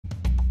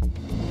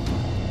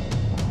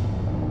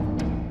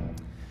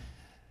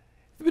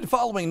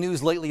following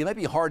news lately, it might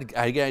be hard to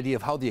get an idea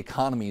of how the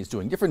economy is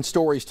doing. Different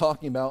stories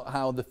talking about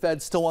how the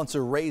Fed still wants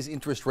to raise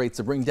interest rates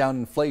to bring down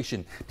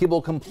inflation.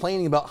 People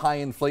complaining about high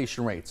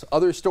inflation rates.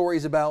 Other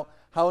stories about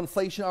how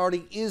inflation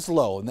already is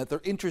low and that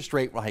their interest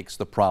rate hike's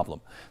the problem.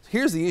 So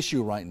here's the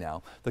issue right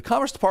now. The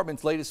Commerce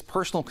Department's latest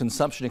personal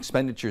consumption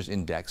expenditures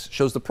index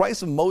shows the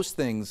price of most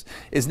things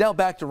is now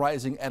back to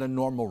rising at a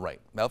normal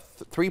rate, about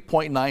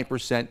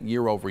 3.9%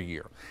 year over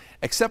year,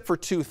 except for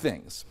two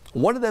things.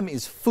 One of them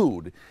is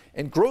food,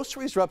 and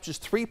groceries are up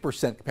just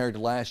 3% compared to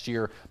last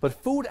year, but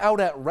food out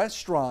at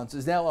restaurants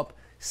is now up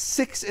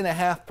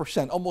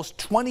 6.5%, almost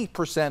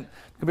 20%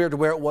 compared to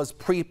where it was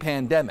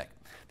pre-pandemic.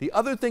 The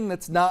other thing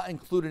that's not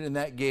included in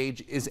that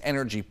gauge is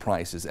energy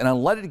prices. And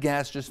unleaded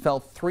gas just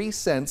fell 3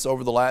 cents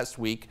over the last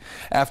week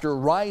after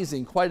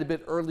rising quite a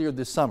bit earlier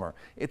this summer.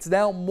 It's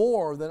now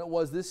more than it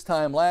was this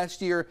time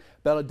last year,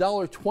 about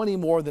 $1.20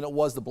 more than it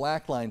was the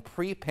black line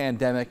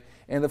pre-pandemic,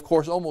 and of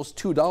course almost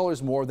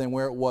 $2 more than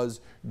where it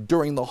was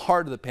during the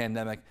heart of the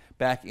pandemic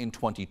back in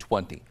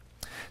 2020.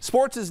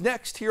 Sports is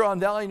next here on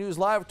Valley News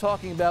Live,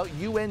 talking about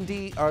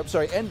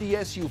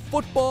NDSU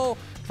football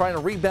trying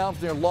to rebound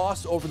from their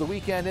loss over the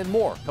weekend and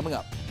more coming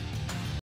up.